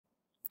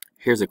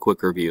Here's a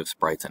quick review of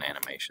sprites and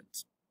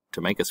animations. To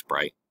make a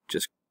sprite,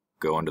 just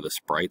go into the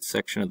Sprites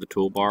section of the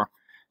toolbar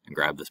and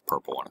grab this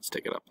purple one and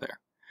stick it up there.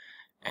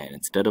 And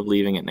instead of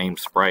leaving it named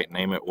Sprite,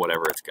 name it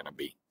whatever it's going to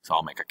be. So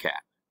I'll make a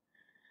cat.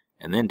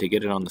 And then to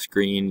get it on the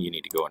screen, you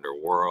need to go under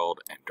World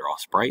and Draw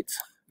Sprites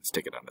and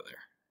stick it under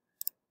there.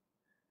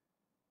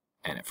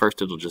 And at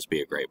first it'll just be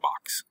a gray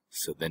box.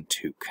 So then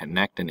to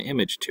connect an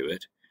image to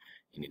it,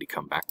 you need to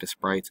come back to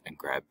Sprites and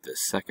grab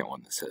this second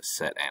one that says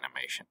Set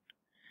Animation.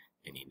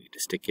 And you need to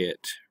stick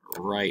it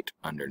right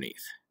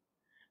underneath.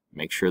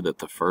 Make sure that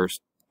the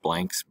first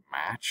blanks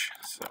match,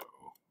 so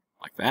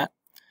like that,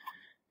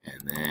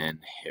 and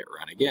then hit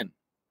run again.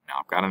 Now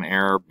I've got an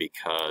error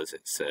because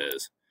it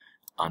says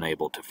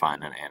unable to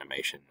find an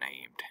animation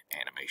named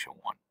Animation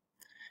 1.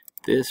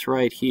 This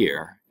right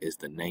here is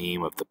the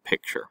name of the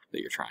picture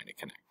that you're trying to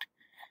connect.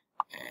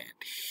 And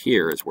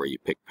here is where you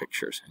pick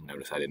pictures. And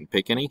notice I didn't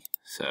pick any,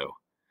 so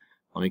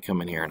let me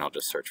come in here and I'll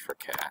just search for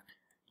cat.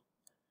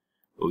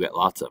 We'll get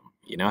lots of them.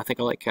 You know, I think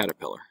I like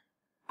caterpillar.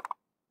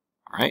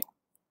 Alright.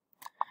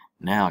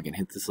 Now I can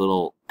hit this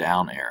little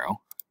down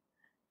arrow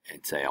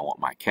and say I want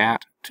my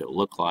cat to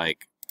look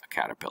like a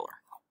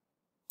caterpillar.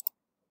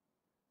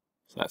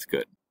 So that's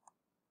good.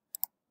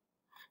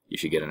 You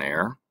should get an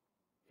error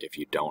if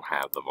you don't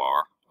have the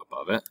var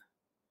above it.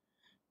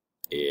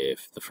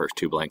 If the first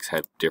two blanks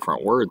have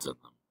different words in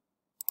them,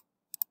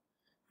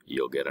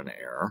 you'll get an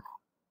error.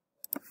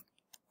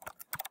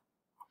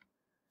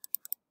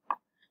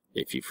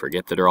 If you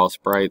forget to draw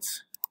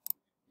sprites,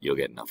 you'll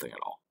get nothing at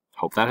all.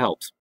 Hope that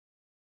helps.